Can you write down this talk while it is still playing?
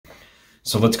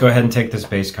So let's go ahead and take this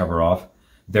base cover off.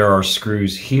 There are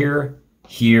screws here,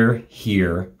 here,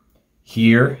 here,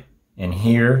 here, and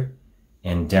here,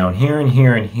 and down here, and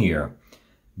here, and here.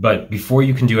 But before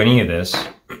you can do any of this,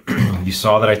 you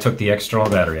saw that I took the external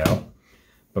battery out.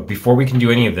 But before we can do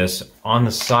any of this, on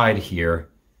the side here,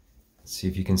 let's see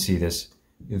if you can see this,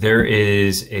 there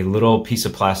is a little piece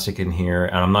of plastic in here,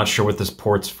 and I'm not sure what this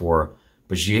port's for,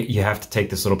 but you have to take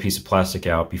this little piece of plastic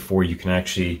out before you can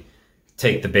actually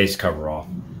take the base cover off.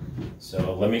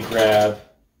 So let me grab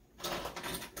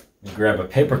a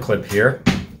paper clip here.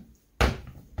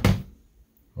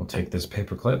 We'll take this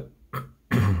paper clip.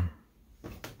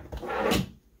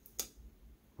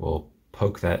 We'll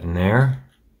poke that in there.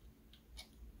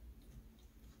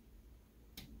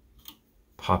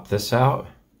 Pop this out.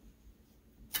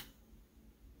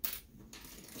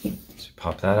 So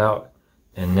pop that out.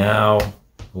 And now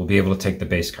we'll be able to take the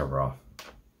base cover off.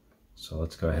 So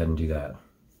let's go ahead and do that.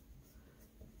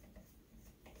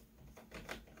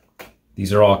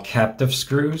 These are all captive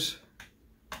screws.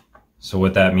 So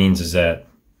what that means is that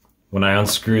when I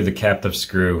unscrew the captive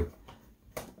screw,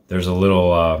 there's a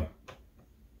little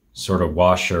sort of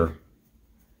washer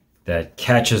that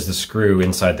catches the screw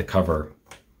inside the cover,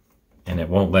 and it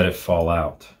won't let it fall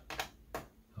out.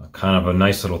 Kind of a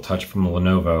nice little touch from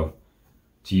Lenovo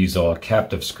to use all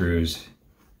captive screws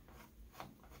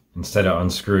instead of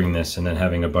unscrewing this and then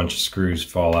having a bunch of screws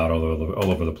fall out all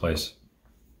over the place.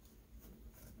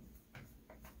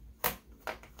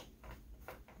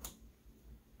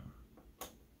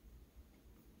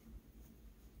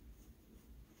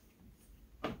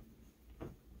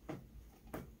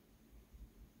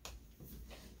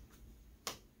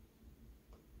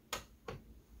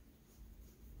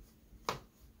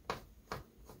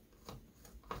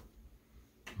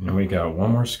 And we got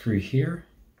one more screw here.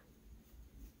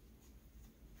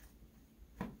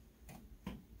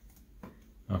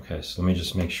 Okay, so let me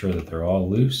just make sure that they're all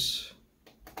loose.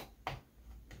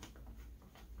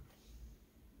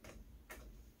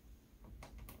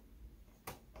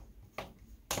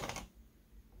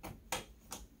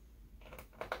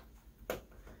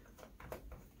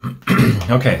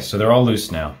 Okay, so they're all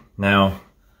loose now. Now,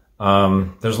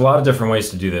 there's a lot of different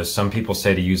ways to do this. Some people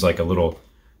say to use like a little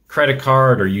credit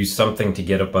card or use something to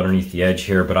get up underneath the edge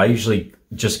here, but I usually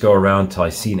just go around till I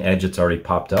see an edge that's already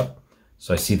popped up.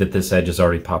 So I see that this edge is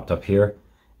already popped up here,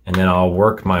 and then I'll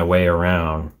work my way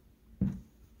around,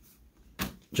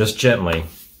 just gently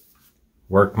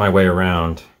work my way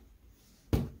around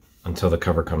until the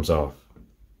cover comes off.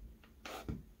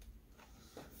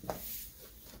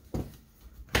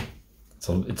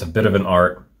 It's a bit of an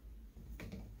art.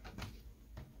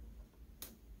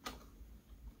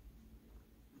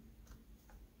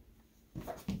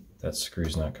 That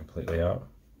screw's not completely out.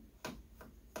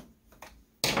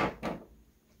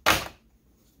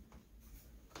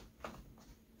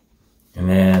 And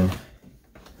then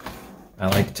I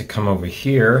like to come over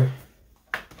here.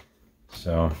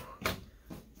 So,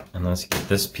 and let's get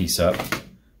this piece up.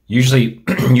 Usually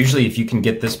if you can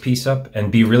get this piece up,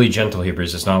 and be really gentle here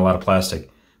because there's not a lot of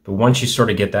plastic, but once you sort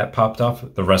of get that popped off,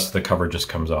 the rest of the cover just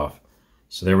comes off.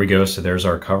 So there we go. So there's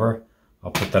our cover.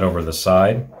 I'll put that over the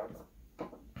side.